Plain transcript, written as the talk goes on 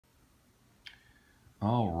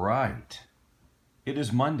All right. It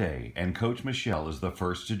is Monday, and Coach Michelle is the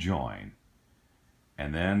first to join.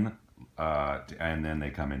 And then they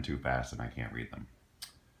come in too fast, and I can't read them.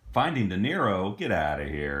 Finding De Niro, get out of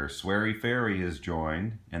here. Sweary Fairy has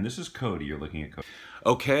joined, and this is Cody. You're looking at Cody.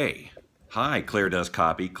 Okay. Hi, Claire does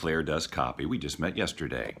copy. Claire does copy. We just met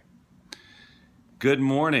yesterday. Good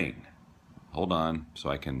morning. Hold on, so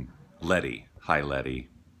I can. Letty. Hi, Letty.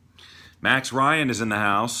 Max Ryan is in the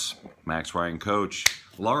house. Max Ryan, coach.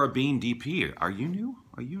 Laura Bean, DP. Are you new?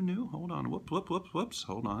 Are you new? Hold on. Whoops.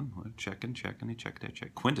 Hold on. Check.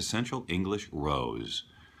 Quintessential English Rose.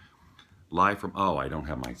 Live from. Oh, I don't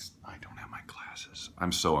have my glasses.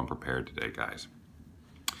 I'm so unprepared today, guys.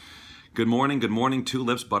 Good morning. Good morning.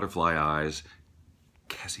 Tulips, butterfly eyes.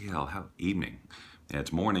 Cassiel, how evening? Yeah,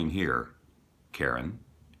 it's morning here. Karen,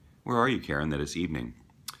 where are you, Karen? That it's evening.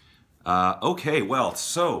 Okay, well,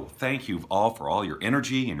 so thank you all for all your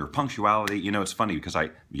energy and your punctuality. You know, it's funny because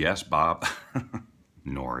yes, Bob,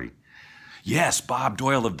 Nori. Yes, Bob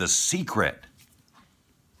Doyle of The Secret.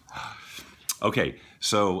 Okay,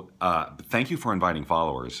 so thank you for inviting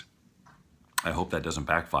followers. I hope that doesn't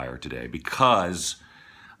backfire today because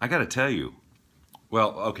I got to tell you, well,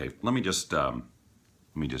 okay, let me just, I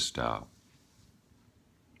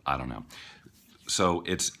don't know. So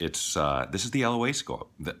this is the LOA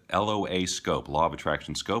scope, Law of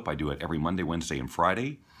Attraction scope. I do it every Monday, Wednesday, and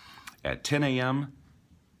Friday at 10 a.m.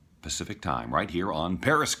 Pacific time, right here on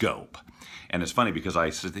Periscope. And it's funny because I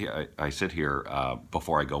sit here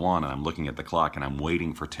before I go on, and I'm looking at the clock, and I'm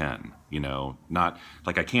waiting for 10. You know, not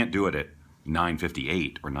like I can't do it at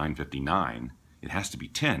 9:58 or 9:59. It has to be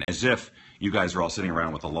 10, as if you guys are all sitting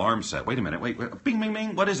around with alarms set. Wait a minute, wait, bing, bing,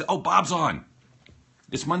 bing. What is it? Oh, Bob's on.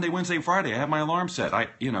 It's Monday, Wednesday, Friday. I have my alarm set.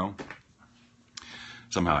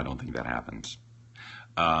 Somehow I don't think that happens.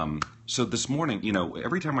 So this morning,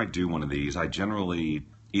 every time I do one of these, I generally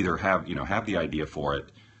either have the idea for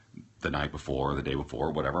it the night before, or the day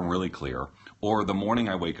before, whatever. I'm really clear. Or the morning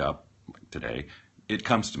I wake up today, it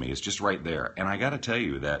comes to me. It's just right there. And I got to tell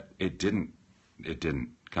you that it didn't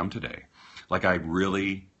come today. Like I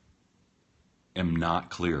really am not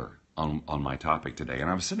clear on my topic today. And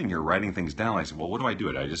I was sitting here writing things down. I said, well, what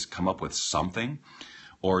do? Do I just come up with something?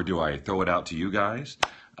 Or do I throw it out to you guys?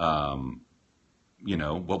 What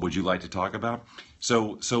would you like to talk about?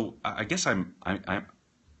 So I guess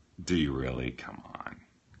do you really? Come on.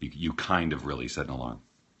 You kind of really said along.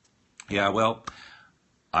 Yeah, well,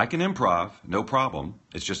 I can improv, no problem.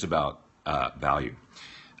 It's just about value.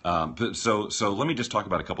 So let me just talk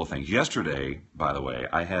about a couple of things. Yesterday, by the way,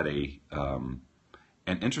 I had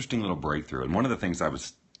an interesting little breakthrough. And one of the things I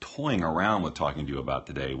was toying around with talking to you about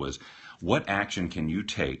today was what action can you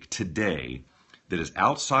take today that is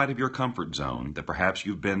outside of your comfort zone that perhaps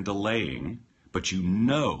you've been delaying, but you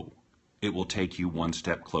know it will take you one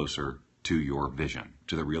step closer to your vision,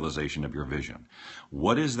 to the realization of your vision.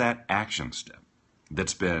 What is that action step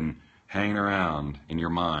that's been hanging around in your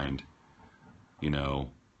mind?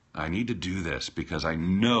 I need to do this because I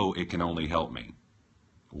know it can only help me.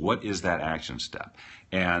 What is that action step?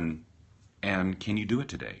 And can you do it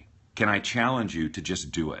today? Can I challenge you to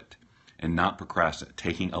just do it and not procrastinate,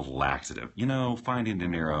 taking a laxative? Finding De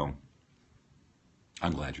Niro,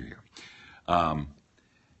 I'm glad you're here.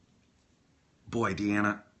 Boy,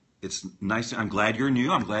 Deanna, it's nice. I'm glad you're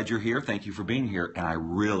new. I'm glad you're here. Thank you for being here. And I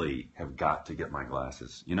really have got to get my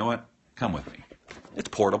glasses. You know what? Come with me. It's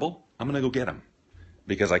portable. I'm going to go get them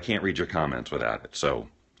because I can't read your comments without it. So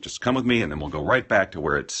just come with me, and then we'll go right back to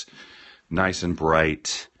where it's nice and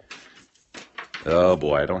bright. Oh,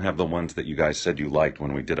 boy, I don't have the ones that you guys said you liked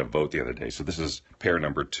when we did a vote the other day. So this is pair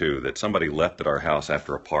number 2 that somebody left at our house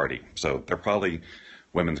after a party. So they're probably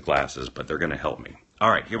women's glasses, but they're going to help me. All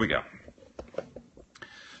right, here we go.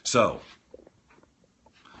 So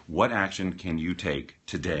what action can you take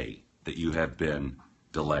today that you have been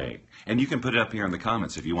delaying? And you can put it up here in the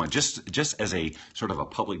comments if you want, just as a sort of a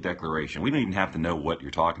public declaration. We don't even have to know what you're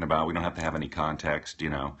talking about. We don't have to have any context,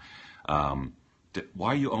 Why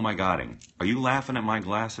are you oh my godding? Are you laughing at my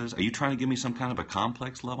glasses? Are you trying to give me some kind of a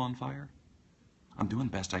complex love on fire? I'm doing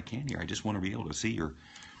the best I can here. I just want to be able to see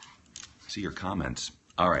your comments.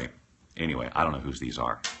 All right. Anyway, I don't know whose these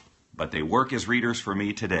are, but they work as readers for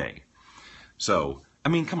me today. So,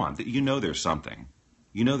 come on. There's something.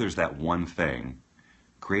 There's that one thing.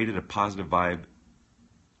 Created a positive vibe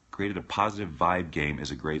game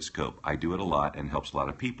is a great scope. I do it a lot and helps a lot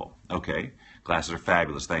of people. Okay, glasses are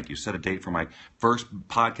fabulous. Thank you. Set a date for my first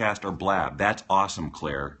podcast or blab. That's awesome,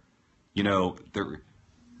 Claire.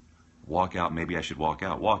 Walk out. Maybe I should walk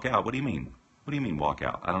out. Walk out. What do you mean? What do you mean walk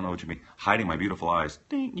out? I don't know what you mean. Hiding my beautiful eyes.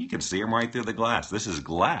 Ding, you can see them right through the glass. This is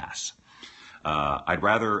glass. I'd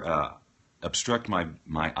rather obstruct my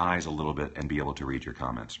eyes a little bit and be able to read your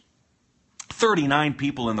comments. 39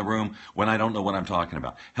 people in the room when I don't know what I'm talking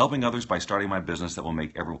about. Helping others by starting my business that will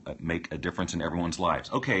make a difference in everyone's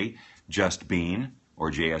lives. Okay, Just Bean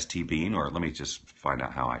or JST Bean, or let me just find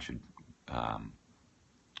out how I should.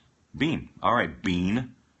 Bean. All right,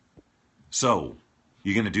 Bean. So,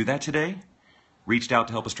 you going to do that today? Reached out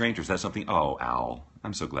to help a stranger. Is that something? Oh, Al,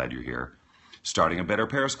 I'm so glad you're here. Starting a better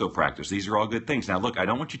Periscope practice. These are all good things. Now, look, I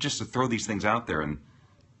don't want you just to throw these things out there and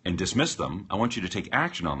dismiss them. I want you to take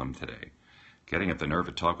action on them today. Getting up the nerve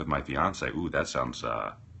to talk with my fiance. Ooh, that sounds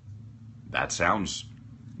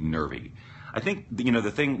nervy. I think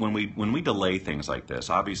the thing when we delay things like this,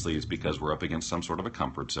 obviously it's because we're up against some sort of a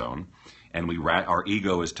comfort zone, and our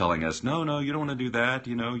ego is telling us, no, you don't want to do that.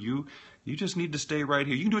 You just need to stay right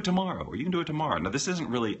here. You can do it tomorrow, or you can do it tomorrow. Now,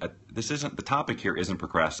 the topic here isn't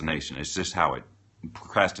procrastination. It's just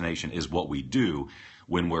procrastination is what we do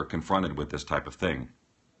when we're confronted with this type of thing.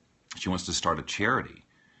 She wants to start a charity.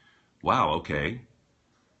 Wow, okay.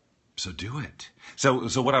 So do it.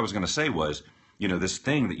 So what I was going to say was, this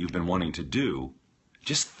thing that you've been wanting to do,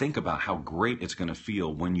 just think about how great it's going to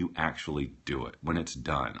feel when you actually do it, when it's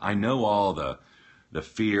done. I know all the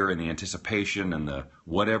fear and the anticipation and the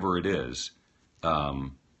whatever it is,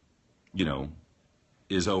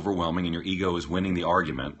 is overwhelming, and your ego is winning the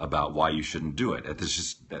argument about why you shouldn't do it. It's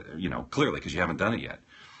just, clearly because you haven't done it yet.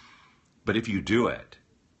 But if you do it,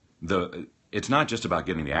 it's not just about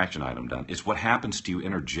getting the action item done. It's what happens to you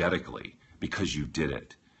energetically because you did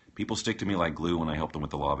it. People stick to me like glue when I help them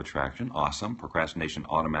with the law of attraction. Awesome. Procrastination,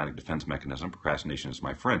 automatic defense mechanism. Procrastination is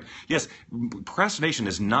my friend. Yes, procrastination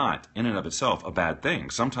is not in and of itself a bad thing.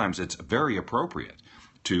 Sometimes it's very appropriate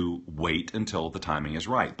to wait until the timing is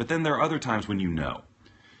right. But then there are other times when you know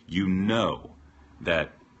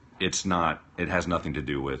that it has nothing to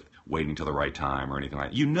do with waiting till the right time or anything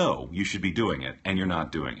like that. You should be doing it, and you're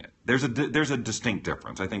not doing it. There's a distinct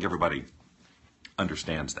difference. I think everybody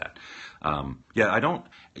understands that. I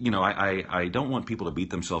don't want people to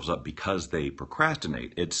beat themselves up because they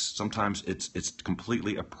procrastinate. Sometimes it's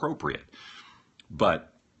completely appropriate,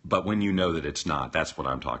 but when you know that it's not, that's what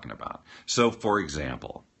I'm talking about. So, for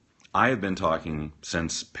example, I have been talking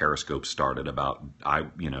since Periscope started about I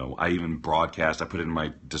even broadcast. I put it in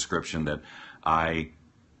my description that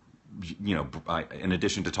in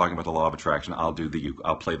addition to talking about the law of attraction, I'll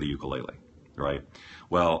play the ukulele, right?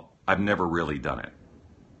 Well, I've never really done it.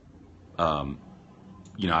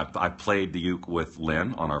 I've played the uke with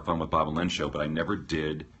Lynn on our Fun with Bob and Lynn show, but I never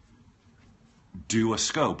did do a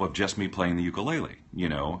scope of just me playing the ukulele,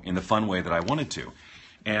 in the fun way that I wanted to.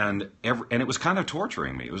 And it was kind of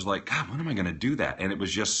torturing me. It was like, God, when am I going to do that? And it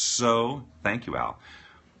was just so, thank you, Al,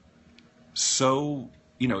 so,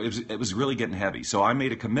 it was really getting heavy. So I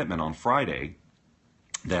made a commitment on Friday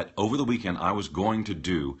that over the weekend I was going to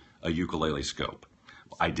do a ukulele scope.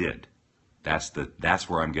 I did. That's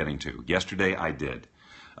where I'm getting to. Yesterday I did.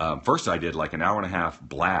 First I did like an hour and a half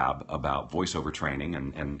blab about voiceover training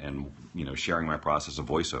and sharing my process of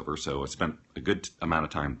voiceover. So I spent a good amount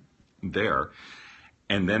of time there.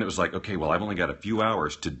 And then it was like, okay, well, I've only got a few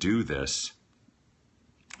hours to do this.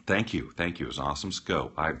 Thank you. It was an awesome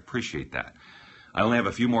scope. I appreciate that. I only have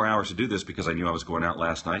a few more hours to do this because I knew I was going out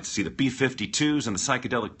last night to see the B-52s and the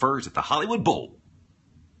Psychedelic Furs at the Hollywood Bowl.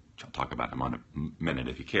 Which I'll talk about in a minute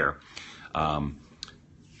if you care.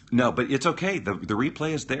 No, but it's okay. The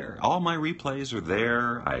replay is there. All my replays are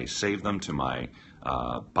there. I save them to my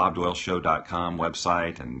BobDoyleShow.com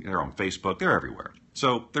website, and they're on Facebook. They're everywhere.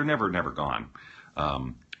 So they're never gone.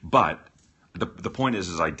 But the point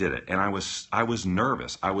is I did it, and I was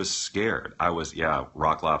nervous. I was scared.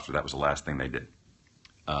 Rock Lobster. That was the last thing they did.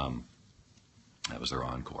 That was their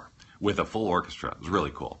encore with a full orchestra. It was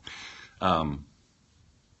really cool.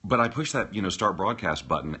 But I pushed that start broadcast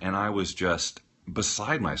button, and I was just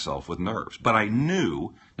beside myself with nerves. But I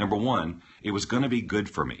knew, number one, it was going to be good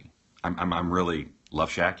for me. I'm really Love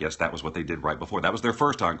Shack. Yes, that was what they did right before. That was their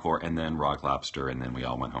first encore, and then Rock Lobster, and then we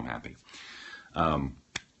all went home happy.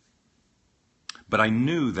 But I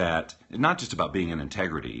knew that, not just about being in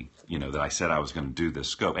integrity, that I said I was going to do this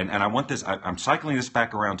scope. And I want this, I'm cycling this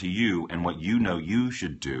back around to you and what you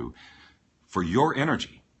should do for your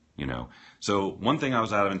energy, So one thing, I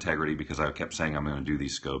was out of integrity because I kept saying I'm going to do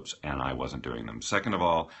these scopes and I wasn't doing them. Second of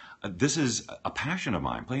all, this is a passion of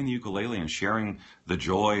mine, playing the ukulele and sharing the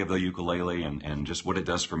joy of the ukulele and just what it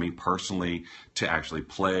does for me personally to actually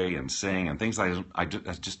play and sing and things I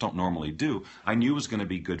just don't normally do. I knew it was going to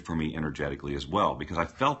be good for me energetically as well, because I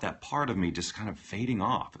felt that part of me just kind of fading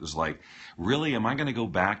off. It was like, really, am I going to go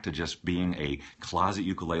back to just being a closet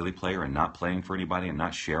ukulele player and not playing for anybody and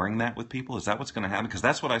not sharing that with people? Is that what's going to happen? Because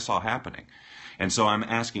that's what I saw happening. And so I'm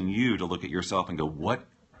asking you to look at yourself and go, what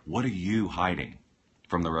are you hiding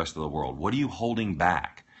from the rest of the world? What are you holding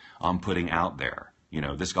back on putting out there?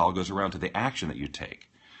 This all goes around to the action that you take.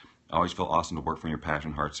 I always feel awesome to work from your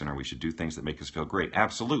passion heart center. We should do things that make us feel great.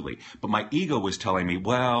 Absolutely. But my ego was telling me,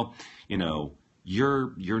 well,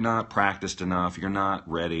 you're not practiced enough. You're not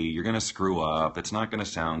ready. You're going to screw up. It's not going to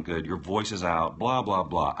sound good. Your voice is out, blah, blah,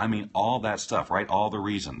 blah. I mean, all that stuff, right? All the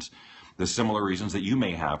reasons. The similar reasons that you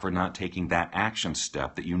may have for not taking that action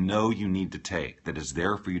step that you know you need to take, that is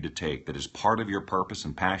there for you to take, that is part of your purpose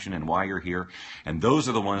and passion and why you're here. And those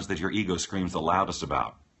are the ones that your ego screams the loudest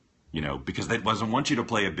about, because it doesn't want you to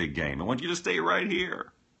play a big game. It wants you to stay right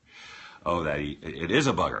here. Oh, it is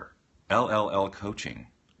a bugger. LLL Coaching.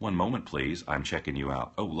 One moment, please. I'm checking you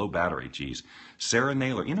out. Oh, low battery. Geez. Sarah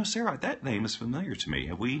Naylor. Sarah, that name is familiar to me.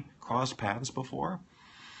 Have we crossed paths before?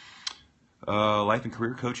 Life and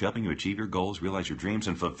career coach, helping you achieve your goals, realize your dreams,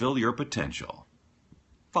 and fulfill your potential.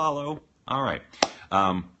 Follow. All right.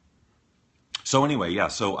 So anyway, yeah,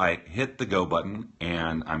 so I hit the go button,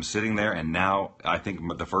 and I'm sitting there, and now I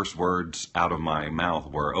think the first words out of my mouth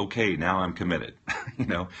were, okay, now I'm committed,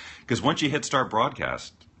 because once you hit start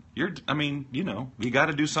broadcast, you got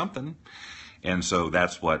to do something. And so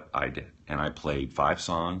that's what I did. And I played 5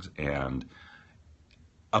 songs, and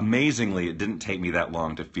amazingly, it didn't take me that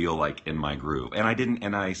long to feel like in my groove.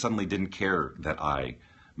 And I suddenly didn't care that I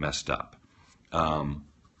messed up.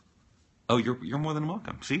 Oh, you're more than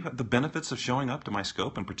welcome. See the benefits of showing up to my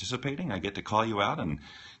scope and participating? I get to call you out and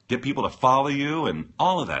get people to follow you and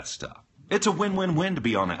all of that stuff. It's a win-win-win to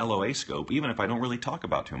be on a LOA scope, even if I don't really talk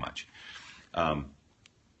about too much.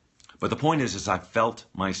 But the point is I felt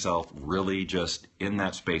myself really just in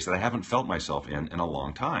that space that I haven't felt myself in a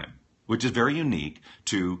long time, which is very unique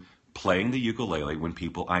to playing the ukulele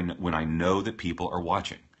when I know that people are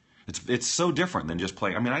watching. It's so different than just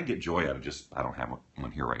playing. I mean, I get joy out of I don't have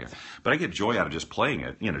one here right here, but I get joy out of just playing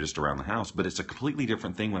it, just around the house. But it's a completely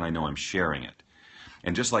different thing when I know I'm sharing it.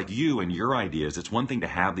 And just like you and your ideas, it's one thing to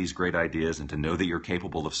have these great ideas and to know that you're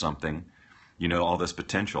capable of something, all this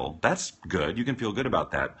potential. That's good. You can feel good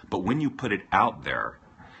about that. But when you put it out there,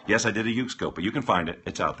 yes, I did a uke scope, but you can find it.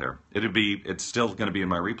 It's out there. It's still going to be in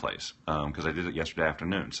my replays because I did it yesterday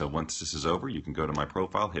afternoon. So once this is over, you can go to my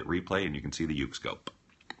profile, hit replay, and you can see the uke scope.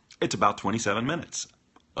 It's about 27 minutes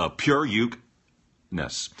of pure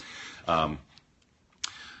uke-ness. But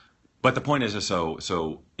the point is,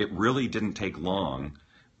 so it really didn't take long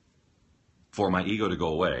for my ego to go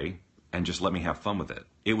away and just let me have fun with it.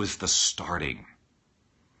 It was the starting.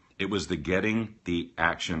 It was the getting the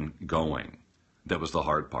action going that was the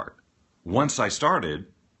hard part. Once I started,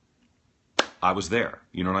 I was there.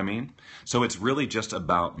 You know what I mean? So it's really just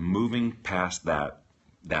about moving past that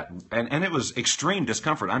and it was extreme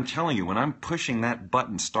discomfort. I'm telling you, when I'm pushing that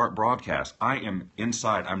button, start broadcast, I am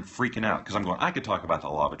inside. I'm freaking out because I'm going, I could talk about the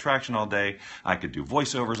law of attraction all day. I could do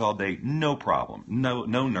voiceovers all day. No problem. No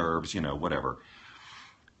nerves, whatever.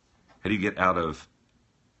 How do you get out of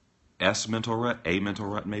A mental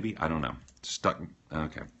rut maybe? I don't know. Stuck.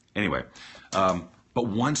 Okay. Anyway, but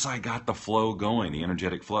once I got the flow going, the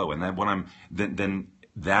energetic flow, and then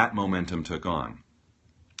that momentum took on.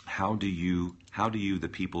 How do you the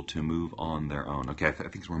people to move on their own? Okay, I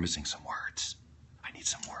think we're missing some words. I need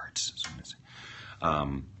some words.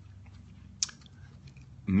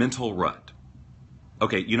 Mental rut.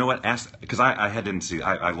 Okay, you know what? Because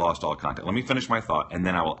I lost all content. Let me finish my thought, and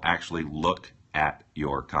then I will actually look at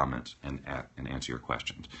your comments and answer your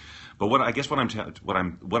questions. But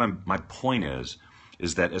my point is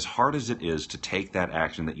that as hard as it is to take that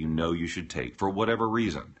action that you should take for whatever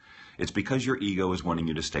reason, it's because your ego is wanting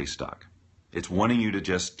you to stay stuck. It's wanting you to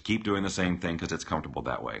just keep doing the same thing because it's comfortable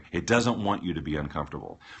that way. It doesn't want you to be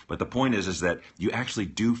uncomfortable. But the point is that you actually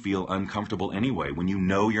do feel uncomfortable anyway when you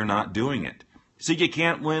know you're not doing it. So you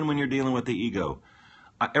can't win when you're dealing with the ego.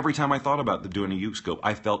 Every time I thought about doing a uke scope,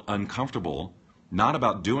 I felt uncomfortable, not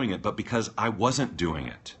about doing it, but because I wasn't doing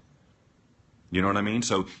it. You know what I mean?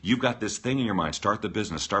 So you've got this thing in your mind. Start the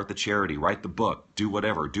business, start the charity, write the book, do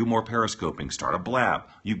whatever, do more periscoping, start a blab.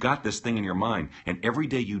 You've got this thing in your mind. And every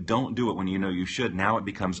day you don't do it when you know you should, now it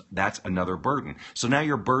becomes, that's another burden. So now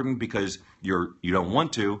you're burdened because you don't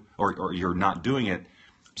want to, or you're not doing it.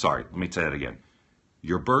 Sorry, let me say that again.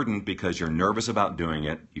 You're burdened because you're nervous about doing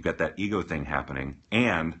it. You've got that ego thing happening.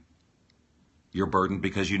 And you're burdened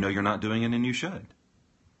because you know you're not doing it and you should.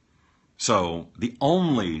 So the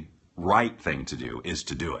only right thing to do is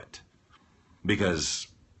to do it, because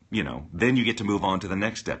then you get to move on to the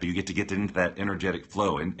next step. You get into that energetic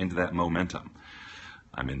flow, into that momentum.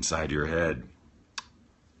 I'm inside your head.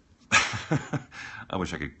 I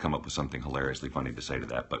wish I could come up with something hilariously funny to say to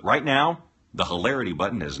that, but right now the hilarity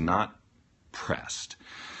button is not pressed.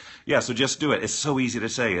 Yeah, so just do it. It's so easy to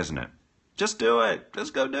say, isn't it? Just do it.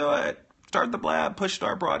 Just go do it. Start the blab, push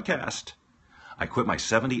start broadcast. I quit my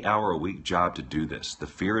 70-hour-a-week job to do this. The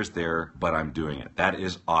fear is there, but I'm doing it. That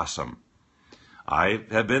is awesome. I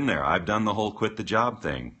have been there. I've done the whole quit the job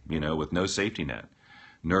thing, with no safety net.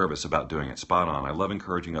 Nervous about doing it. Spot on. I love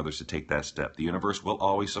encouraging others to take that step. The universe will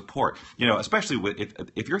always support. Especially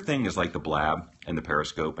if your thing is like the blab and the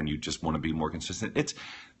periscope and you just want to be more consistent,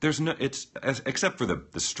 except for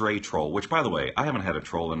the stray troll, which, by the way, I haven't had a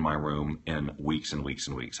troll in my room in weeks and weeks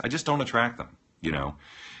and weeks. I just don't attract them,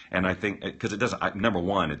 And I think, because number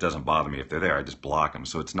one, it doesn't bother me if they're there. I just block them.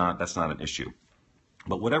 So that's not an issue.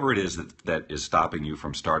 But whatever it is that is stopping you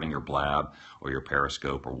from starting your blab or your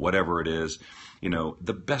periscope or whatever it is,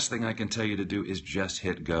 the best thing I can tell you to do is just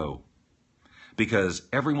hit go. Because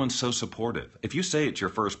everyone's so supportive. If you say it's your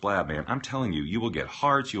first blab, man, I'm telling you, you will get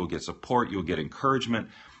hearts, you will get support, you will get encouragement.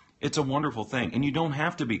 It's a wonderful thing. And you don't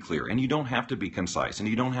have to be clear, and you don't have to be concise, and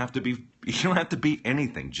you don't have to be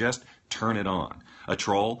anything. Just turn it on. A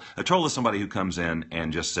troll is somebody who comes in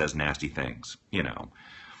and just says nasty things,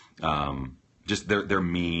 just they're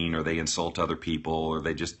mean, or they insult other people, or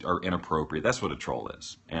they just are inappropriate. That's what a troll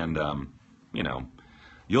is. And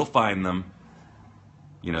you'll find them.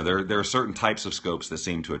 There are certain types of scopes that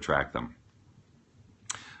seem to attract them.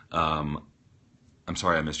 I'm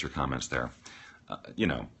sorry I missed your comments there.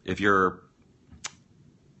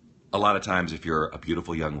 A lot of times if you're a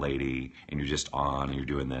beautiful young lady and you're just on and you're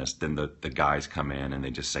doing this, then the guys come in and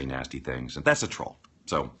they just say nasty things, and that's a troll.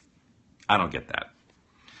 So I don't get that.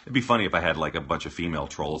 It'd be funny if I had like a bunch of female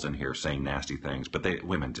trolls in here saying nasty things, but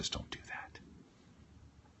women just don't do that.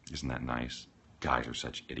 Isn't that nice? Guys are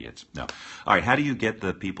such idiots. No. All right, how do you get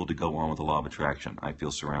the people to go on with the law of attraction? I feel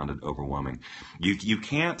surrounded, overwhelming. You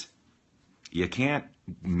can't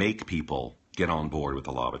make people get on board with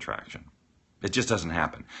the law of attraction. It just doesn't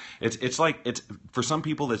happen. It's for some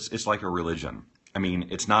people it's like a religion. I mean,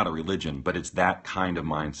 it's not a religion, but it's that kind of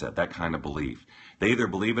mindset, that kind of belief. They either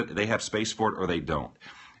believe it, they have space for it, or they don't.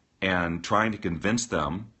 And trying to convince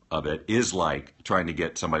them of it is like trying to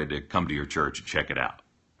get somebody to come to your church and check it out.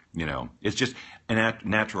 It's just a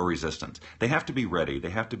natural resistance. They have to be ready.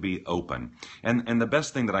 They have to be open. And the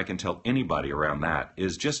best thing that I can tell anybody around that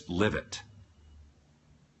is just live it.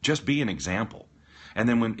 Just be an example. And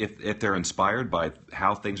then if they're inspired by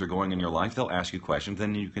how things are going in your life, they'll ask you questions.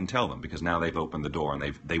 Then you can tell them, because now they've opened the door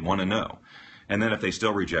and they want to know. And then if they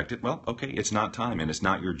still reject it, well, okay, it's not time, and it's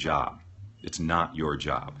not your job. It's not your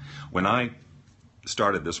job. When I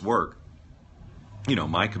started this work,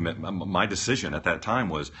 my decision at that time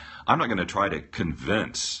was, I'm not going to try to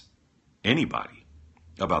convince anybody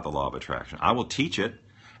about the law of attraction. I will teach it.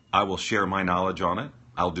 I will share my knowledge on it.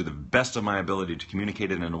 I'll do the best of my ability to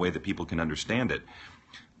communicate it in a way that people can understand it.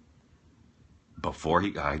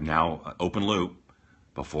 Now open loop.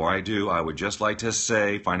 Before I do, I would just like to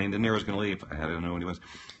say, Finding De Niro's going to leave. I don't know what he was.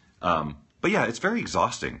 But yeah, it's very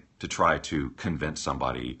exhausting to try to convince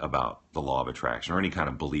somebody about the law of attraction or any kind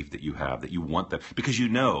of belief that you have, that you want them, because you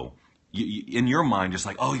in your mind, just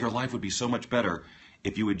like, oh, your life would be so much better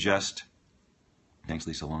if you would just. Thanks,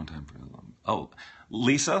 Lisa. Long time for. Oh,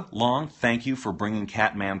 Lisa Long, thank you for bringing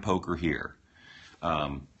Catman Poker here.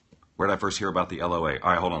 Where did I first hear about the LOA? All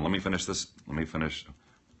right, hold on. Let me finish this. Let me finish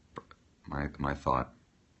my thought.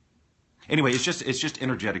 Anyway, it's just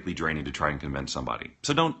energetically draining to try and convince somebody.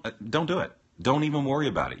 So don't do it. Don't even worry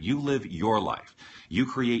about it. You live your life. You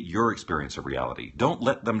create your experience of reality. Don't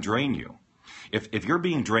let them drain you. If you're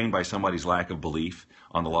being drained by somebody's lack of belief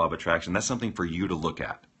on the law of attraction, that's something for you to look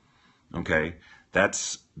at. Okay? That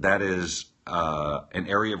is an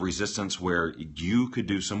area of resistance where you could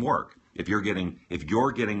do some work. If you're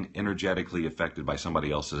getting energetically affected by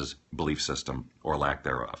somebody else's belief system or lack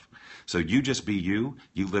thereof. So you just be you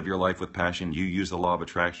live your life with passion, you use the law of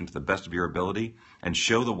attraction to the best of your ability, and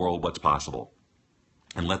show the world what's possible.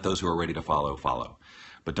 and let those who are ready to follow, follow.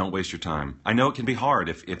 But don't waste your time. I know it can be hard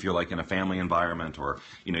if you're like in a family environment, or,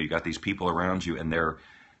 you got these people around you and they're,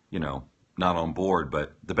 not on board,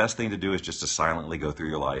 but the best thing to do is just to silently go through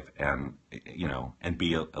your life and, and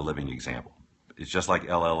be a living example. It's just like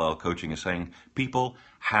LLL coaching is saying, people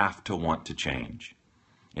have to want to change.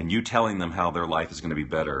 And you telling them how their life is going to be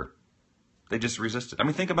better, they just resist it. I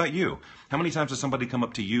mean, think about you. How many times has somebody come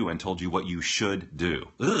up to you and told you what you should do?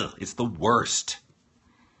 Ugh, it's the worst.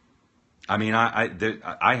 I mean,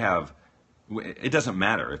 I have, it doesn't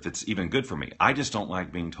matter if it's even good for me. I just don't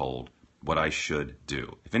like being told what I should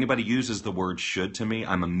do. If anybody uses the word should to me,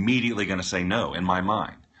 I'm immediately going to say no in my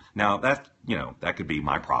mind. Now, that could be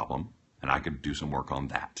my problem, and I could do some work on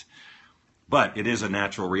that. But it is a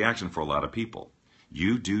natural reaction for a lot of people.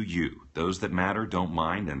 You do you. Those that matter don't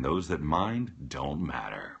mind, and those that mind don't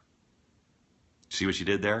matter. See what you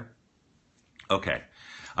did there? Okay.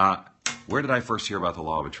 Where did I first hear about the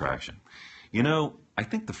law of attraction? I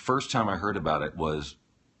think the first time I heard about it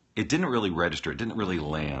it didn't really register. It didn't really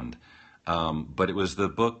land. But it was the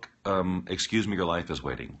book, Excuse Me, Your Life is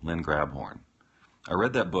Waiting, Lynn Grabhorn. I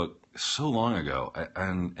read that book so long ago,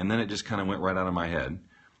 and then it just kind of went right out of my head.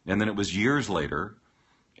 And then it was years later,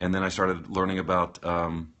 and then I started learning about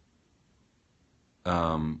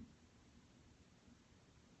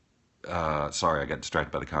sorry, I got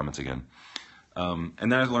distracted by the comments again.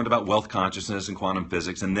 And then I learned about wealth consciousness and quantum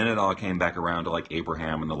physics, and then it all came back around to like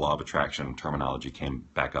Abraham and the law of attraction terminology came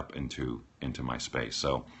back up into my space.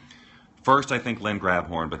 So first, I think Lynn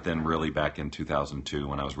Grabhorn, but then really back in 2002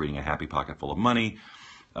 when I was reading A Happy Pocket Full of Money,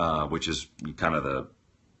 which is kind of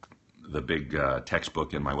the big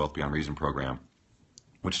textbook in my Wealth Beyond Reason program,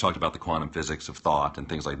 which talked about the quantum physics of thought and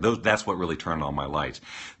things like those. That's what really turned on my lights.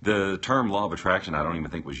 The term law of attraction, I don't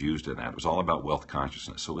even think was used in that. It was all about wealth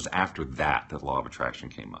consciousness. So it was after that law of attraction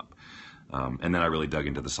came up. And then I really dug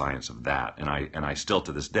into the science of that. And I still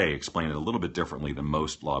to this day explain it a little bit differently than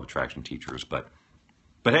most law of attraction teachers, but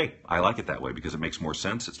hey, I like it that way because it makes more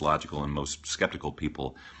sense. It's logical, and most skeptical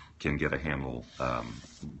people can get a handle,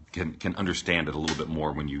 can understand it a little bit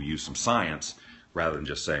more when you use some science rather than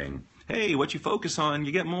just saying, hey, what you focus on,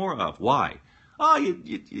 you get more of. Why? Oh,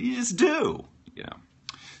 you just do.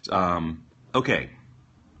 Okay.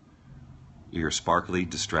 Your sparkly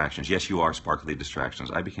distractions. Yes, you are sparkly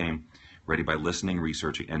distractions. I became ready by listening,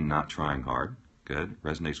 researching, and not trying hard. Good.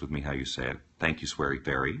 Resonates with me how you say it. Thank you, Sweary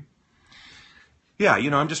Fairy. Yeah,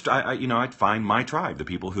 I find my tribe, the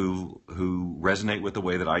people who resonate with the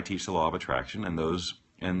way that I teach the law of attraction, and those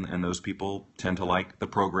people tend to like the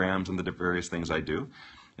programs and the various things I do.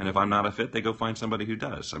 And if I'm not a fit, they go find somebody who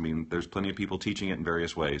does. I mean, there's plenty of people teaching it in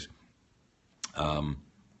various ways, so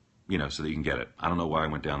that you can get it. I don't know why I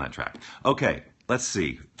went down that track. Okay, let's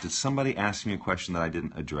see. Did somebody ask me a question that I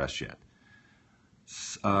didn't address yet?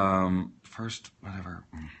 First, whatever.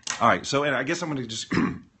 All right, so and I guess I'm going to just,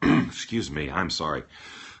 excuse me, I'm sorry.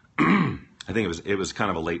 I think it was kind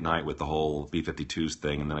of a late night with the whole B-52s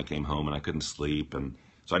thing, and then I came home and I couldn't sleep, and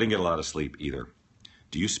so I didn't get a lot of sleep either.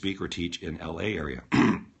 Do you speak or teach in L.A. area?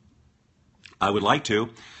 I would like to.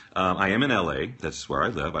 I am in L.A. That's where I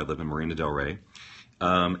live. I live in Marina Del Rey.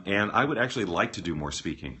 And I would actually like to do more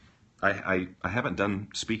speaking. I haven't done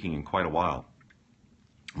speaking in quite a while.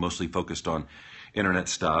 Mostly focused on internet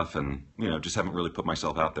stuff and, just haven't really put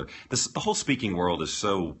myself out there. The whole speaking world is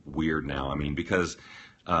so weird now. I mean, because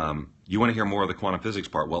you want to hear more of the quantum physics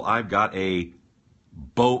part. Well, I've got a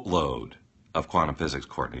boatload of quantum physics,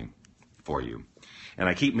 Courtney, for you. And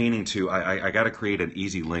I keep meaning to, I got to create an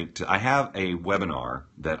easy link to, I have a webinar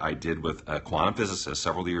that I did with a quantum physicist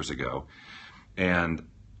several years ago. And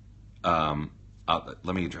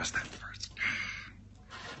let me address that first.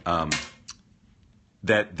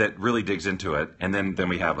 That really digs into it. And then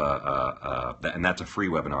we have and that's a free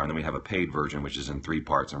webinar. And then we have a paid version, which is in 3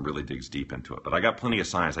 parts and really digs deep into it. But I got plenty of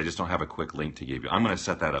science. I just don't have a quick link to give you. I'm going to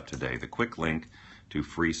set that up today, the quick link to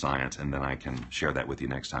free science. And then I can share that with you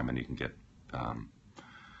next time and you can get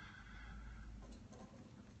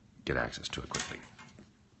access to it quickly.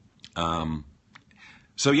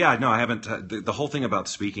 So yeah, no, I haven't. The whole thing about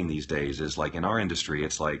speaking these days is like in our industry,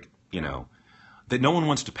 it's like, that no one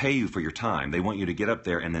wants to pay you for your time. They want you to get up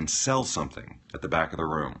there and then sell something at the back of the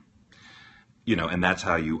room. And that's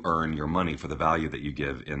how you earn your money for the value that you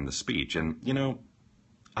give in the speech. And,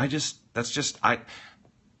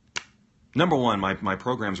 number one, my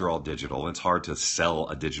programs are all digital. It's hard to sell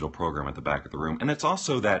a digital program at the back of the room. And it's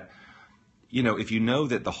also that, if you know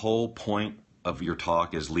that the whole point of your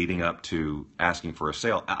talk is leading up to asking for a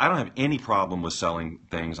sale, I don't have any problem with selling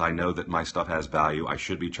things. I know that my stuff has value. I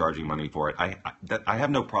should be charging money for it. I have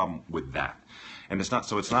no problem with that. And it's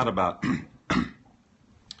not about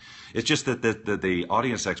It's just that the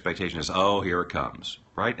audience expectation is, oh, here it comes,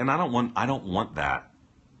 right? And I don't want that.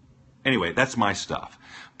 Anyway, that's my stuff.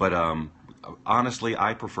 But honestly,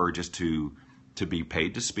 I prefer just to be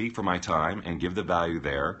paid to speak for my time and give the value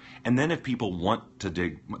there. And then if people want to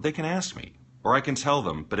dig, they can ask me. Or I can tell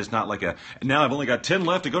them, but it's not like now I've only got 10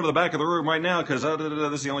 left to go to the back of the room right now because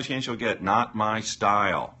this is the only chance you'll get. Not my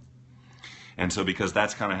style. And so because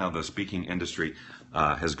that's kind of how the speaking industry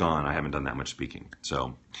has gone, I haven't done that much speaking.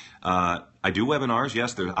 So I do webinars.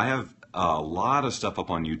 Yes, I have a lot of stuff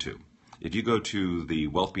up on YouTube. If you go to the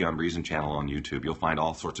Wealth Beyond Reason channel on YouTube, you'll find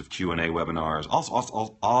all sorts of Q&A webinars,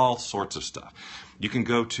 all sorts of stuff. You can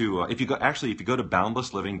go to, if you go to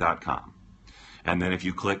boundlessliving.com, and then if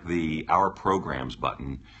you click the Our Programs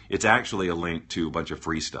button, it's actually a link to a bunch of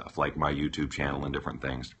free stuff, like my YouTube channel and different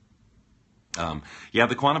things. Yeah,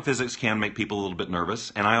 the quantum physics can make people a little bit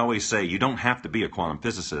nervous, and I always say you don't have to be a quantum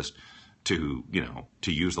physicist to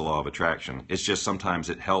use the law of attraction. It's just sometimes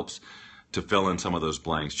it helps to fill in some of those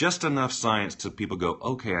blanks. Just enough science to people go,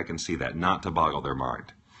 okay, I can see that, not to boggle their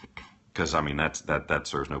mind. Because, I mean, that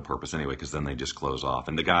serves no purpose anyway, because then they just close off.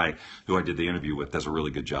 And the guy who I did the interview with does a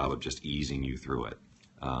really good job of just easing you through it.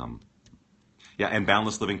 Yeah, and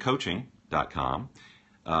boundlesslivingcoaching.com.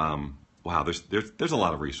 Wow, there's a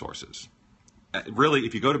lot of resources. Really,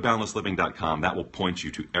 if you go to boundlessliving.com, that will point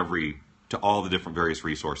you to all the different various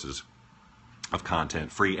resources of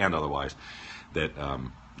content, free and otherwise, that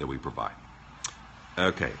we provide.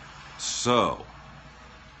 Okay, so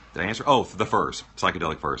did I answer? Oh, the furs,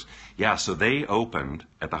 psychedelic furs. Yeah, so they opened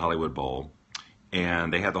at the Hollywood Bowl,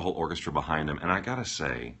 and they had the whole orchestra behind them. And I gotta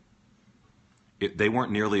say, they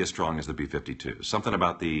weren't nearly as strong as the B-52. Something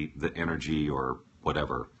about the energy or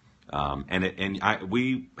whatever.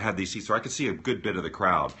 We had these seats, so I could see a good bit of the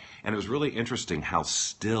crowd. And it was really interesting how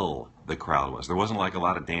still the crowd was. There wasn't like a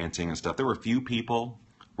lot of dancing and stuff. There were a few people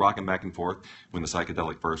rocking back and forth when the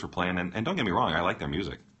psychedelic furs were playing. And don't get me wrong, I like their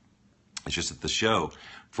music. It's just that the show,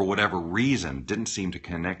 for whatever reason, didn't seem to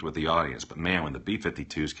connect with the audience. But man, when the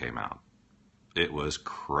B-52s came out, it was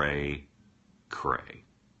cray.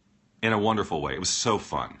 In a wonderful way. It was so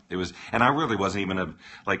fun. And I really wasn't even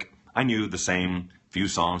I knew the same few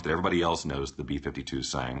songs that everybody else knows the B-52s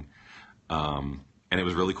sang. And it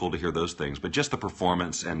was really cool to hear those things. But just the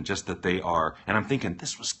performance and just that they are, and I'm thinking,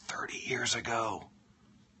 this was 30 years ago.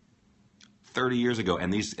 30 years ago,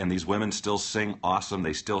 and these women still sing awesome.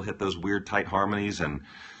 They still hit those weird tight harmonies, and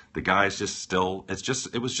the guys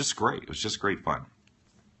it was just great. It was just great fun.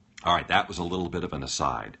 All right, that was a little bit of an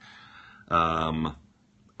aside. All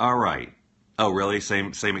right. Oh, really?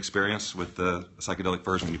 Same experience with the psychedelic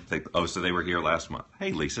furs when you think, oh, so they were here last month.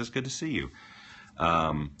 Hey, Lisa, it's good to see you.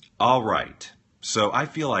 All right. So I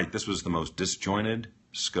feel like this was the most disjointed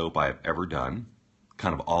scope I have ever done,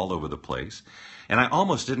 kind of all over the place. And I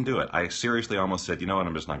almost didn't do it. I seriously almost said, you know what,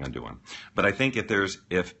 I'm just not going to do one. But I think if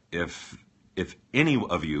any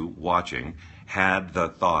of you watching had the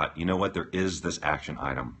thought, you know what, there is this action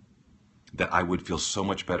item that I would feel so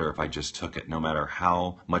much better if I just took it, no matter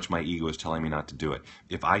how much my ego is telling me not to do it.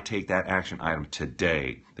 If I take that action item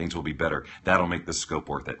today, things will be better. That'll make this scope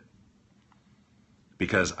worth it.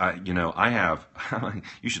 Because I have,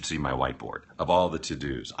 you should see my whiteboard of all the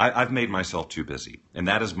to-dos. I've made myself too busy, and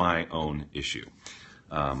that is my own issue.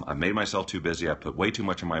 I've made myself too busy. I put way too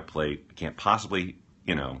much on my plate. I can't possibly,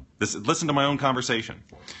 listen to my own conversation.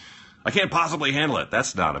 I can't possibly handle it.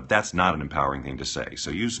 That's not an empowering thing to say. So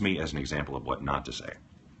use me as an example of what not to say.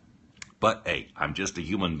 But hey, I'm just a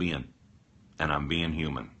human being, and I'm being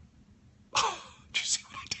human. Oh, did you see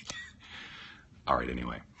what I did? All right,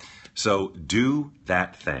 anyway. So do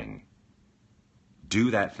that thing. Do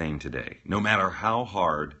that thing today, no matter how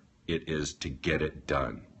hard it is to get it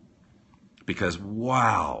done. Because,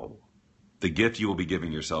 wow, the gift you will be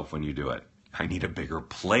giving yourself when you do it. I need a bigger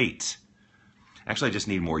plate. Actually, I just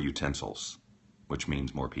need more utensils, which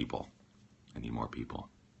means more people. I need more people.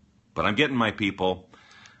 But I'm getting my people.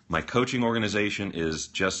 My coaching organization is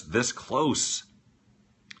just this close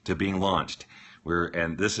to being launched.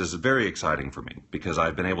 And this is very exciting for me because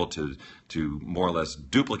I've been able to more or less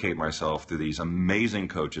duplicate myself through these amazing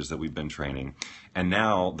coaches that we've been training. And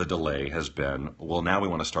now the delay has been, well, now we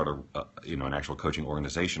want to start an actual coaching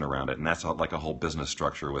organization around it. And that's like a whole business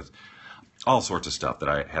structure with all sorts of stuff that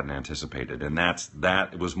I hadn't anticipated. And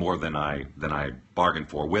that was more than I bargained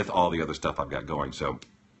for with all the other stuff I've got going. So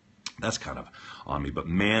that's kind of on me. But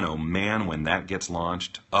man, oh man, when that gets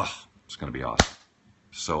launched, it's going to be awesome.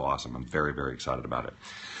 So awesome. I'm very, very excited about it.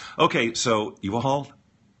 Okay, so you all,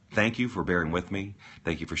 thank you for bearing with me.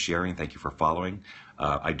 Thank you for sharing. Thank you for following.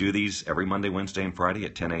 I do these every Monday, Wednesday, and Friday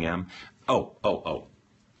at 10 a.m. Oh,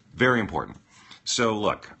 very important. So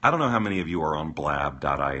look, I don't know how many of you are on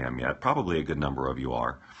blab.im yet. Probably a good number of you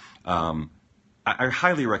are. I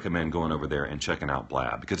highly recommend going over there and checking out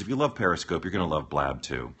Blab, because if you love Periscope, you're going to love Blab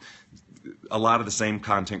too. A lot of the same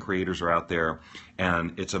content creators are out there,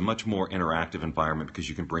 and it's a much more interactive environment because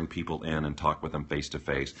you can bring people in and talk with them face to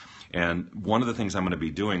face. And one of the things I'm going to be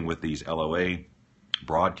doing with these LOA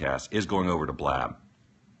broadcasts is going over to Blab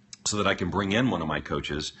so that I can bring in one of my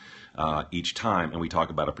coaches each time and we talk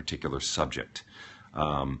about a particular subject.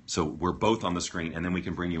 So we're both on the screen, and then we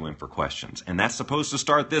can bring you in for questions. And that's supposed to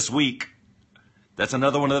start this week. That's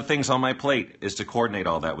another one of the things on my plate, is to coordinate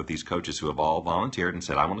all that with these coaches who have all volunteered and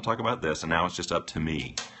said, I want to talk about this, and now it's just up to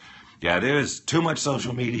me. Yeah, it is too much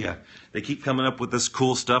social media. They keep coming up with this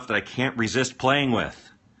cool stuff that I can't resist playing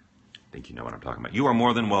with. I think you know what I'm talking about. You are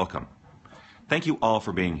more than welcome. Thank you all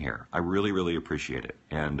for being here. I really, really appreciate it.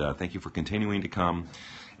 And thank you for continuing to come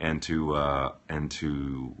and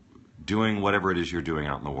to doing whatever it is you're doing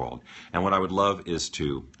out in the world. And what I would love is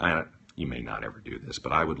to... you may not ever do this,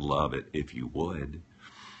 but I would love it if you would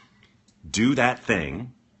do that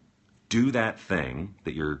thing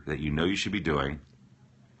that you know you should be doing,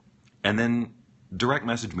 and then direct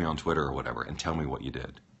message me on Twitter or whatever and tell me what you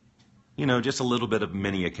did. You know, just a little bit of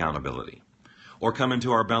mini accountability. Or come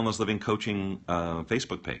into our Boundless Living Coaching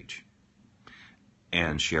Facebook page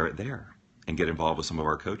and share it there and get involved with some of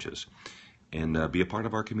our coaches and be a part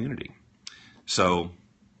of our community. So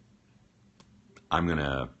I'm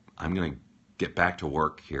gonna get back to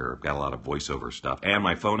work here. I've got a lot of voiceover stuff, and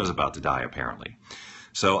my phone is about to die apparently.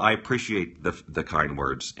 So I appreciate the kind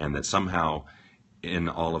words, and that somehow in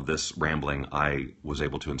all of this rambling I was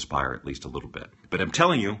able to inspire at least a little bit. But I'm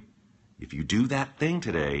telling you, if you do that thing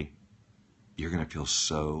today, you're going to feel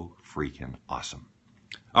so freaking awesome.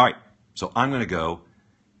 All right, so I'm going to go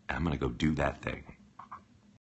do that thing.